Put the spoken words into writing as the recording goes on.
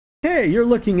Hey, you're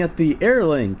looking at the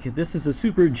Airlink. This is a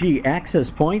Super G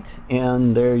access point,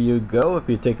 and there you go. If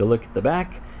you take a look at the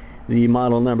back, the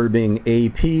model number being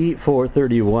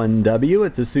AP431W.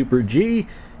 It's a Super G,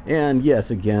 and yes,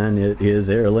 again, it is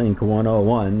Airlink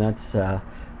 101. That's a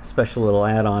special little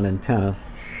add-on antenna.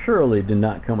 Surely did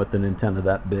not come with an antenna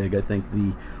that big. I think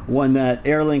the one that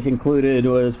Airlink included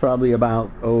was probably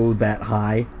about, that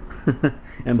high.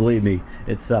 And believe me,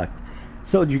 it sucked.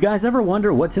 So, do you guys ever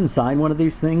wonder what's inside one of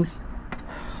these things?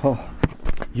 Oh,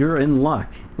 you're in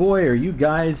luck. Boy, are you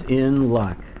guys in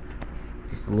luck.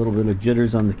 Just a little bit of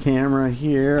jitters on the camera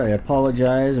here. I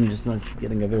apologize. I'm just not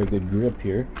getting a very good grip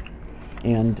here.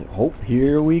 And,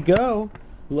 here we go.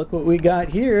 Look what we got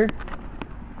here.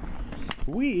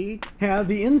 We have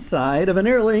the inside of an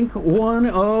Airlink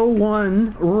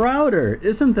 101 router.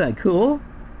 Isn't that cool?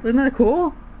 Isn't that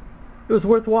cool? It was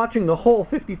worth watching the whole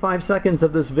 55 seconds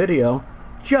of this video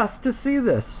just to see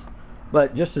this.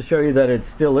 But just to show you that it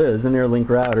still is an Airlink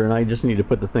router, and I just need to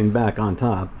put the thing back on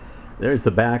top. There's the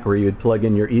back where you'd plug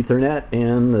in your Ethernet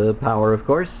and the power, of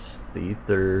course. The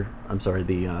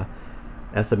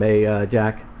SMA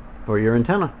jack for your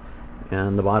antenna.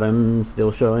 And the bottom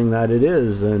still showing that it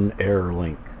is an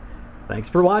Airlink. Thanks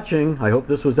for watching. I hope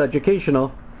this was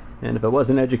educational. And if it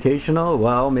wasn't educational,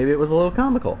 well, maybe it was a little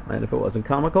comical. And if it wasn't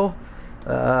comical,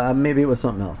 maybe it was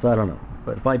something else. I don't know.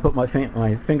 But if I put my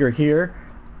finger here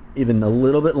even a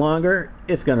little bit longer,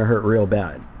 it's going to hurt real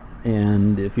bad.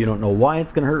 And if you don't know why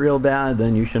it's going to hurt real bad,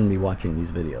 then you shouldn't be watching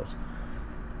these videos.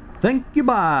 Thank you,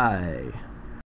 bye.